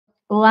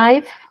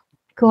live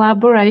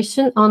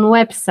collaboration on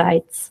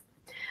websites.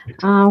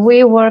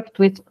 We worked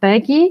with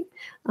Peggy.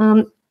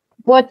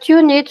 What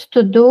you need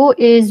to do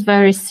is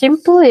very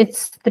simple.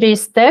 It's 3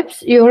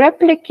 steps. You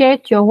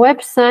replicate your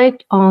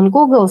website on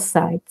Google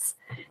Sites.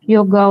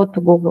 You go to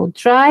Google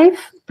Drive,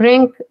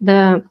 bring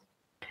the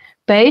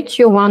page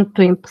you want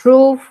to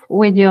improve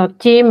with your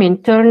team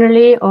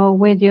internally or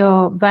with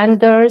your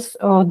vendors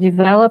or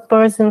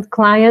developers and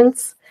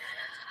clients,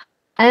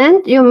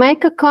 and you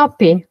make a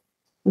copy.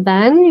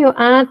 Then you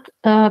add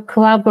a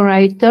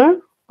collaborator.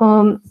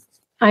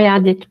 I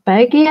added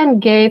Peggy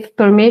and gave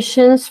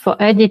permissions for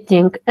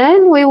editing,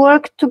 and we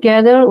worked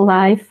together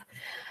live.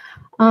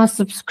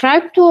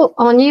 Subscribe to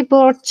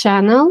OniBoard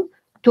channel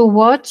to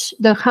watch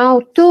the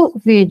how-to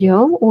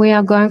video we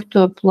are going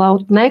to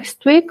upload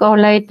next week or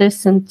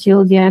latest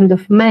until the end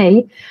of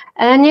May.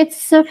 And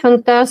it's a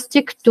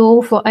fantastic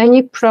tool for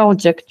any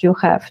project you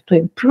have to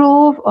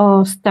improve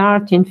or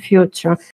start in future.